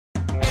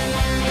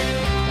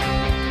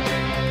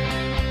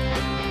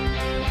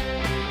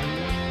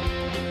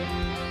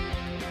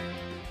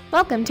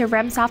Welcome to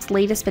Remsoft's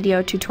latest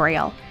video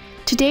tutorial.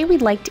 Today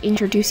we'd like to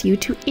introduce you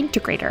to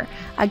Integrator,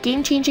 a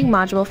game-changing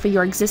module for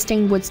your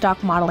existing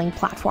Woodstock modeling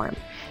platform.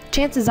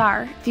 Chances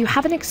are, if you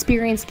haven't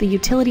experienced the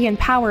utility and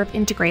power of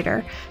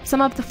Integrator,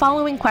 some of the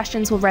following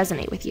questions will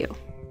resonate with you.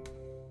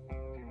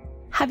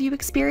 Have you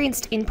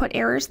experienced input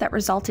errors that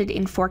resulted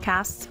in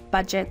forecasts,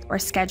 budget, or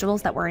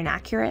schedules that were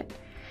inaccurate?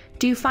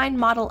 Do you find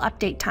model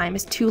update time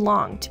is too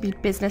long to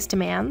meet business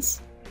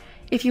demands?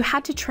 If you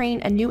had to train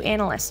a new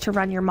analyst to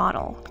run your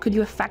model, could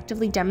you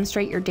effectively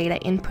demonstrate your data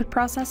input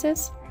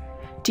processes?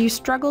 Do you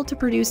struggle to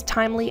produce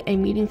timely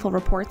and meaningful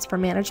reports for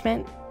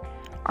management?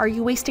 Are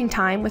you wasting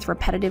time with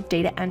repetitive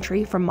data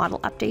entry for model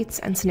updates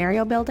and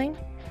scenario building?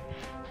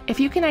 If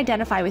you can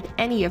identify with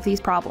any of these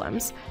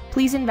problems,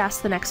 please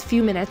invest the next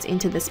few minutes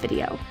into this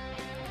video.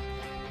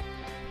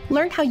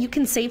 Learn how you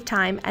can save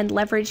time and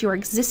leverage your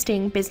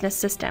existing business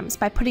systems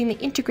by putting the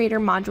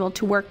Integrator module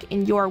to work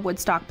in your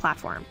Woodstock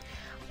platform.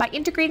 By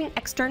integrating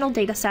external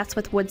datasets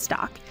with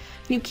Woodstock,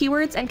 new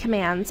keywords and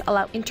commands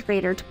allow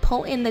Integrator to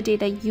pull in the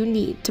data you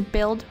need to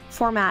build,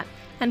 format,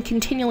 and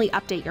continually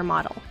update your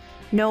model.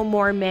 No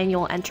more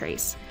manual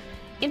entries.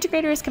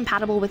 Integrator is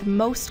compatible with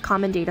most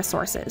common data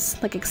sources,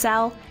 like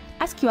Excel,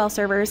 SQL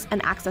servers,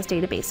 and Access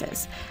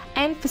databases,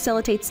 and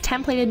facilitates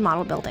templated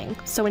model building,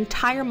 so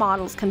entire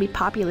models can be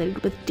populated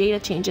with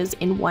data changes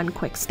in one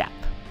quick step.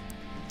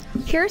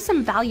 Here are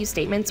some value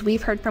statements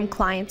we've heard from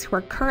clients who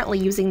are currently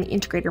using the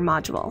Integrator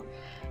module.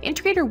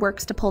 Integrator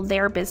works to pull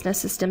their business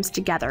systems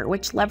together,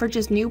 which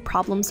leverages new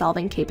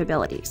problem-solving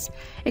capabilities.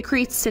 It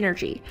creates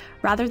synergy,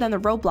 rather than the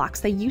roadblocks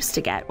they used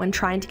to get when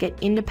trying to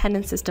get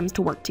independent systems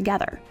to work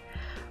together.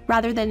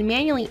 Rather than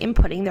manually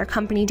inputting their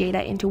company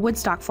data into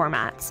Woodstock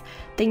formats,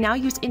 they now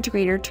use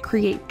Integrator to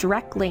create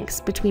direct links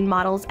between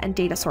models and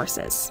data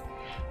sources.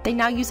 They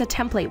now use a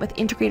template with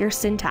Integrator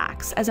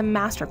syntax as a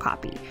master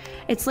copy.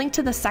 It's linked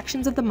to the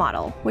sections of the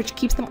model, which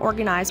keeps them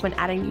organized when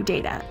adding new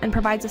data and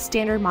provides a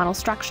standard model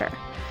structure.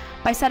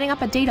 By setting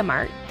up a data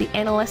mart, the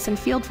analysts and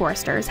field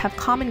foresters have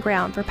common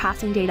ground for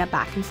passing data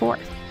back and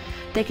forth.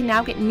 They can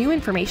now get new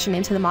information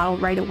into the model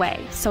right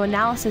away, so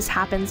analysis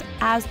happens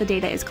as the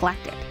data is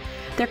collected.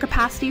 Their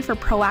capacity for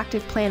proactive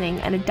planning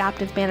and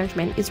adaptive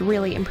management is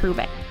really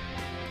improving.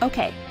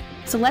 Okay,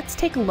 so let's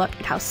take a look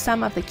at how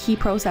some of the key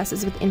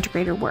processes with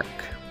Integrator work.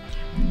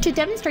 To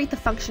demonstrate the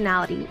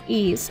functionality,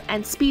 ease,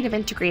 and speed of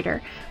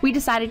Integrator, we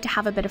decided to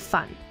have a bit of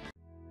fun.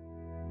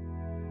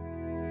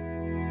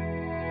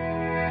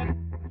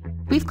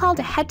 We've called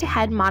a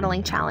head-to-head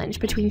modeling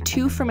challenge between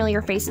two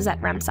familiar faces at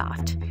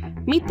Remsoft.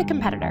 Meet the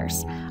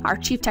competitors, our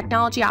Chief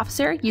Technology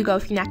Officer, Hugo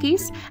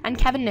Finekis, and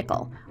Kevin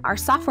Nickel, our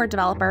software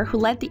developer who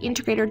led the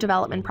Integrator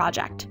development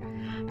project.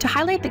 To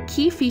highlight the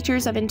key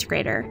features of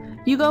Integrator,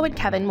 Hugo and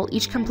Kevin will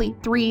each complete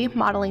 3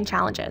 modeling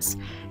challenges.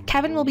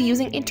 Kevin will be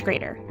using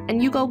Integrator,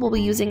 and Hugo will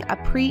be using a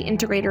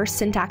pre-Integrator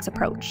syntax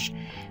approach.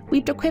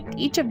 We've equipped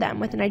each of them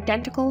with an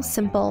identical,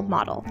 simple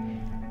model.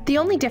 The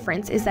only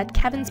difference is that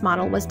Kevin's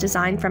model was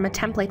designed from a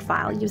template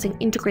file using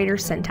Integrator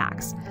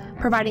syntax,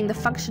 providing the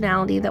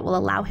functionality that will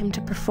allow him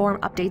to perform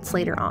updates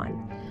later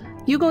on.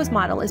 Hugo's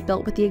model is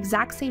built with the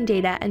exact same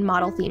data and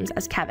model themes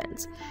as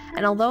Kevin's,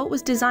 and although it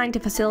was designed to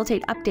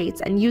facilitate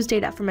updates and use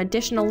data from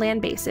additional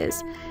land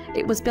bases,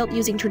 it was built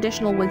using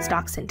traditional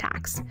Woodstock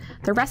syntax.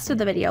 The rest of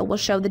the video will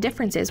show the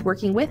differences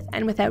working with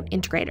and without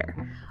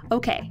Integrator.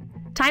 Okay,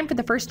 time for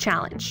the first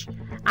challenge.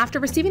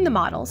 After receiving the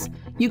models,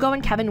 Hugo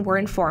and Kevin were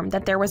informed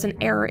that there was an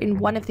error in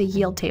one of the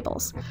yield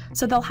tables,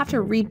 so they'll have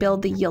to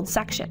rebuild the yield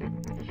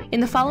section. In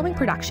the following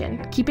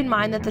production, keep in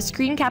mind that the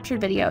screen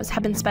captured videos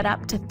have been sped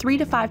up to 3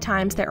 to 5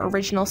 times their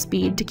original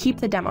speed to keep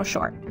the demo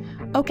short.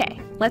 Okay,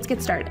 let's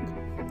get started.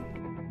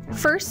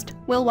 First,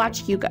 we'll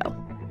watch Hugo.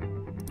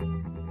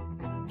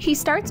 He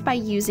starts by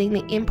using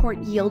the import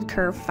yield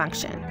curve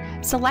function,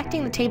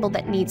 selecting the table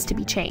that needs to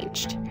be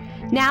changed.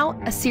 Now,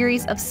 a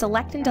series of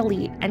select and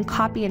delete and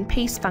copy and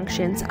paste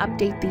functions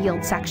update the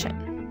yield section.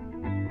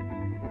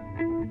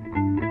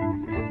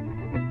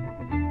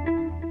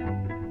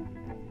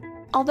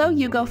 Although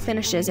Hugo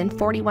finishes in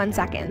 41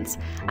 seconds,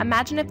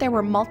 imagine if there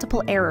were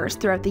multiple errors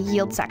throughout the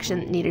yield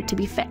section that needed to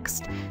be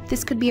fixed.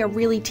 This could be a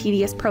really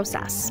tedious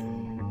process.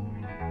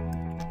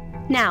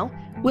 Now,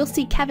 we'll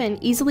see Kevin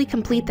easily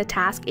complete the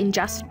task in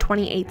just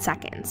 28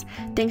 seconds,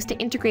 thanks to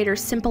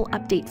Integrator's simple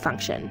update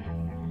function.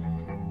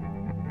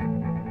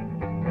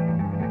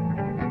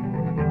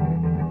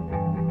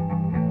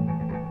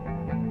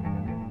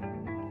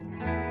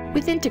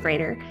 With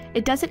Integrator,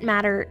 it doesn't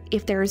matter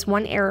if there is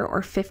 1 error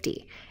or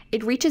 50.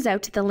 It reaches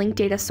out to the linked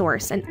data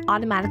source and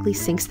automatically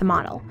syncs the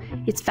model.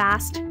 It's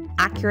fast,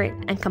 accurate,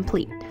 and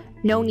complete.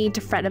 No need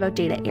to fret about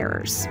data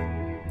errors.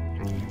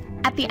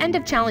 At the end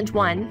of challenge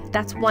 1,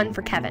 that's 1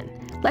 for Kevin.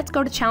 Let's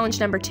go to challenge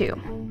number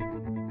 2.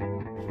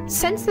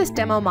 Since this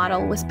demo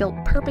model was built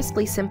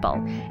purposely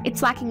simple,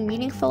 it's lacking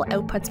meaningful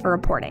outputs for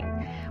reporting.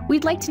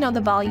 We'd like to know the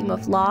volume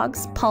of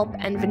logs, pulp,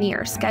 and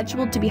veneer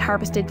scheduled to be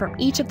harvested from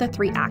each of the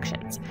 3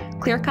 actions: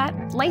 clear cut,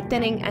 light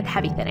thinning, and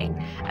heavy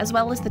thinning, as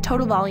well as the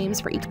total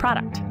volumes for each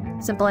product.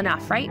 Simple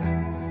enough, right?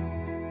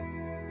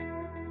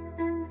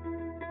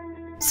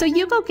 So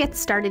Hugo gets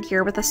started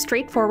here with a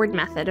straightforward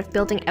method of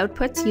building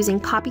outputs using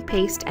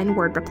copy-paste and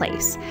word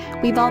replace.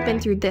 We've all been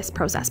through this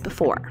process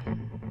before.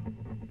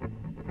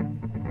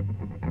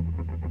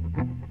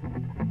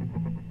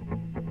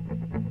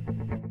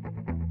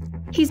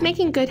 He's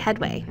making good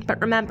headway, but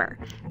remember,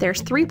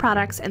 there's 3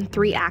 products and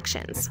 3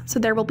 actions, so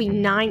there will be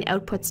 9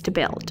 outputs to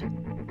build.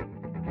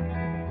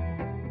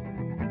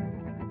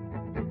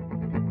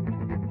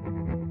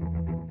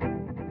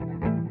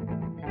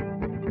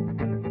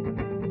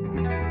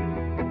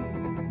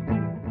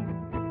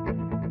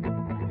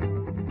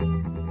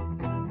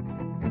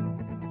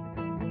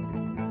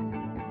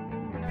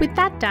 With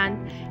that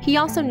done, he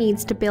also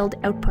needs to build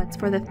outputs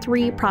for the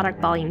 3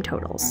 product volume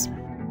totals.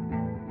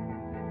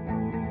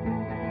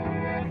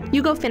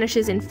 Hugo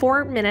finishes in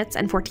 4 minutes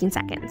and 14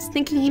 seconds,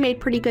 thinking he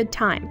made pretty good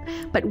time,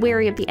 but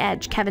wary of the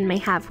edge Kevin may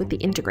have with the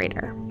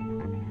integrator.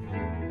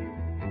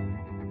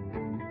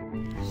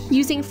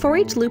 Using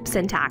for-each loop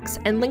syntax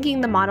and linking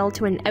the model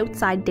to an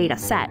outside data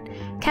set,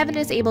 Kevin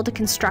is able to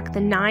construct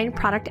the 9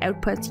 product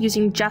outputs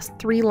using just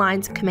 3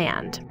 lines of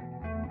command.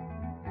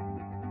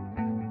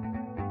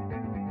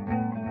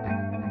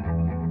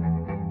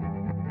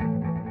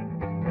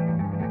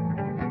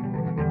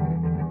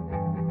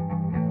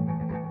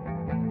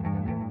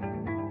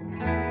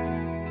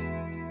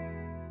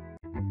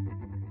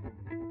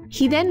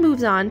 He then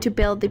moves on to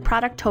build the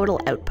product total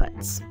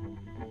outputs.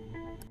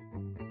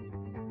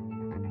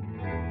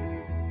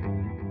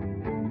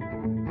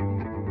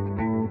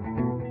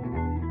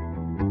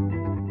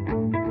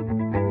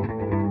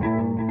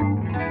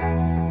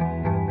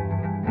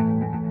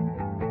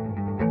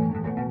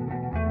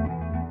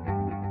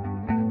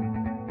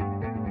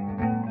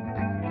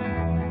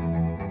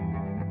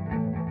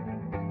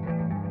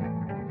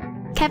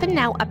 Kevin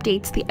now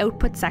updates the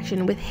output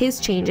section with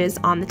his changes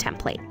on the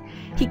template.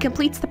 He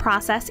completes the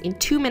process in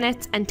 2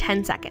 minutes and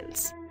 10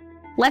 seconds.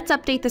 Let's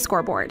update the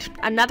scoreboard.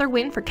 Another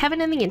win for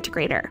Kevin and the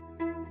integrator.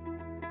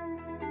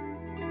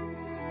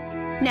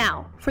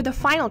 Now, for the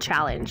final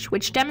challenge,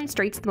 which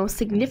demonstrates the most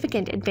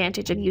significant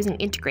advantage of using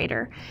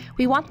Integrator,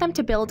 we want them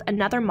to build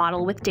another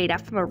model with data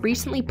from a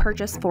recently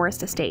purchased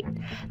forest estate.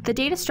 The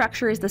data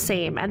structure is the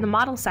same, and the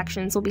model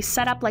sections will be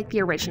set up like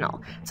the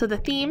original, so the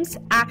themes,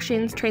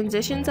 actions,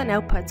 transitions, and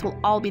outputs will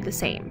all be the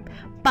same.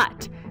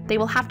 But they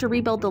will have to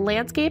rebuild the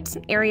landscapes,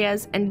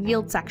 areas, and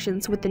yield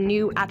sections with the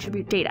new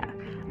attribute data.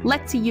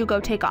 Let's see Hugo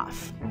take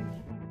off.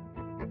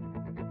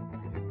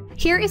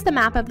 Here is the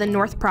map of the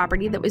north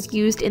property that was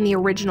used in the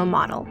original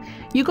model.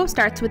 Hugo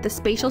starts with the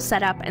spatial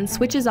setup and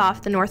switches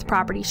off the north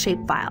property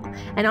shapefile,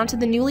 and onto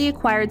the newly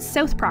acquired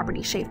south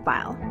property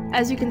shapefile.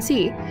 As you can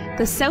see,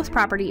 the south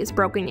property is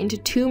broken into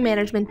 2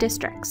 management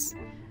districts.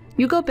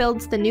 Hugo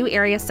builds the new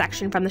area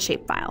section from the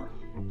shapefile,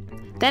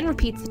 then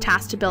repeats the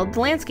task to build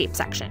the landscape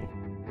section.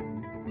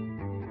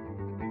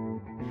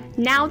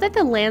 Now that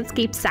the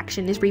landscape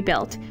section is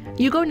rebuilt,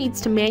 Hugo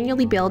needs to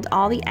manually build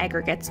all the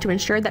aggregates to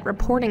ensure that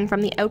reporting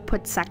from the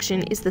output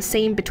section is the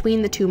same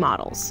between the 2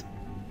 models.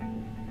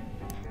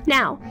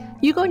 Now,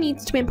 Hugo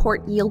needs to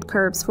import yield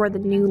curves for the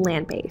new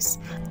land base.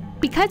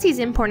 Because he's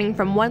importing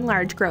from one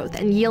large growth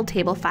and yield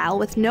table file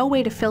with no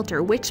way to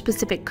filter which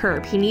specific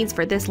curve he needs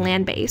for this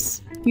land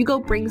base, Hugo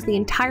brings the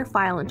entire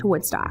file into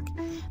Woodstock.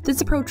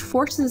 This approach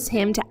forces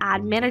him to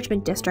add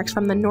management districts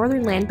from the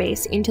northern land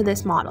base into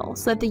this model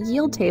so that the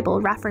yield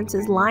table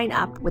references line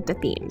up with the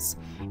themes.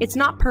 It's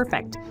not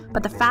perfect,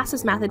 but the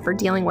fastest method for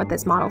dealing with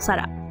this model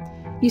setup.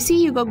 You see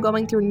Hugo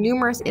going through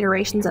numerous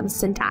iterations of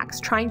syntax,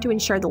 trying to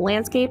ensure the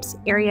landscapes,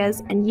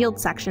 areas, and yield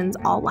sections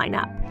all line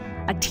up.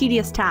 A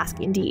tedious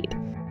task indeed.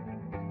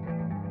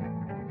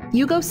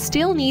 Hugo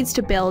still needs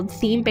to build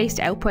theme-based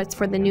outputs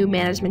for the new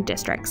management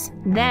districts,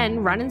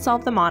 then run and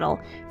solve the model,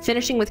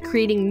 finishing with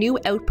creating new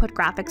output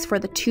graphics for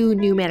the 2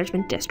 new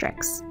management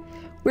districts.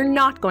 We're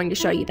not going to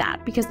show you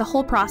that because the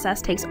whole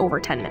process takes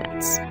over 10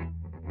 minutes.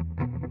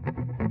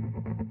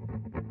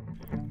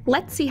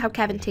 Let's see how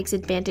Kevin takes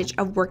advantage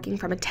of working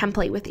from a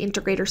template with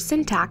Integrator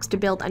syntax to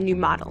build a new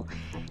model.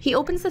 He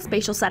opens the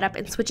spatial setup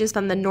and switches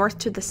from the north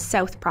to the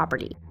south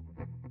property.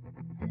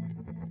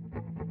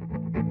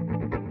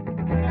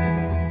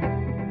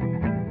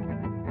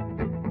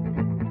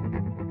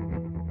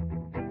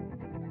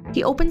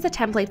 He opens the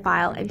template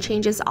file and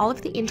changes all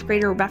of the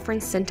Integrator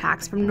reference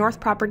syntax from north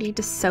property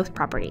to south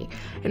property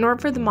in order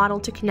for the model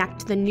to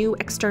connect to the new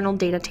external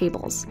data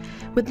tables.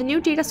 With the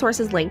new data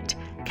sources linked,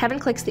 Kevin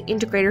clicks the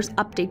Integrator's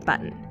Update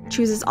button,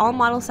 chooses all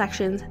model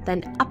sections,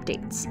 then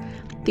updates.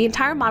 The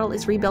entire model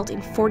is rebuilt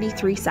in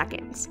 43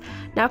 seconds.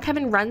 Now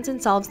Kevin runs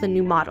and solves the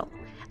new model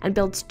and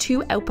builds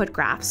 2 output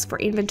graphs for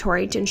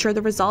inventory to ensure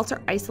the results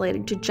are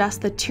isolated to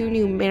just the 2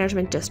 new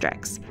management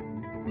districts.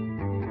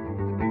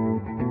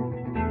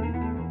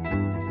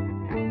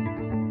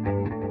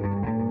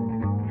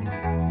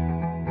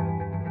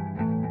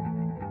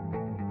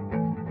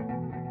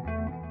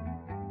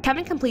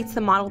 Kevin completes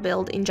the model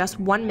build in just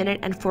 1 minute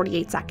and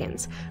 48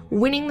 seconds,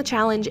 winning the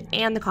challenge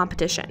and the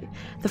competition.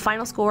 The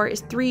final score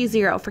is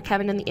 3-0 for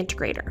Kevin and the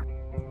Integrator.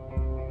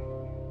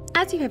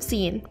 As you have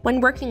seen,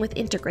 when working with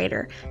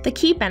Integrator, the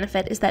key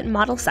benefit is that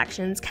model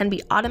sections can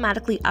be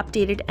automatically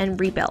updated and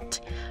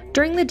rebuilt.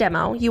 During the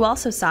demo, you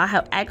also saw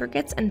how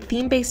aggregates and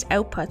theme-based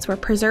outputs were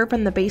preserved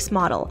from the base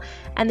model,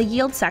 and the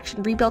yield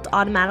section rebuilt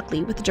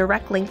automatically with a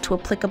direct link to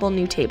applicable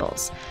new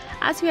tables.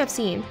 As you have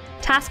seen,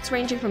 tasks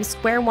ranging from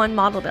square one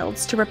model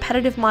builds to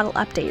repetitive model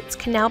updates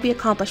can now be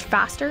accomplished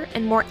faster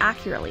and more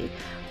accurately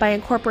by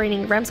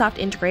incorporating Remsoft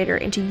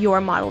Integrator into your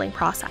modeling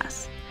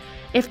process.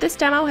 If this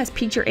demo has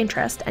piqued your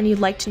interest and you'd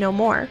like to know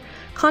more,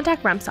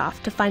 contact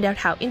Remsoft to find out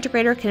how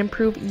Integrator can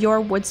improve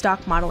your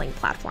Woodstock modeling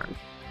platform.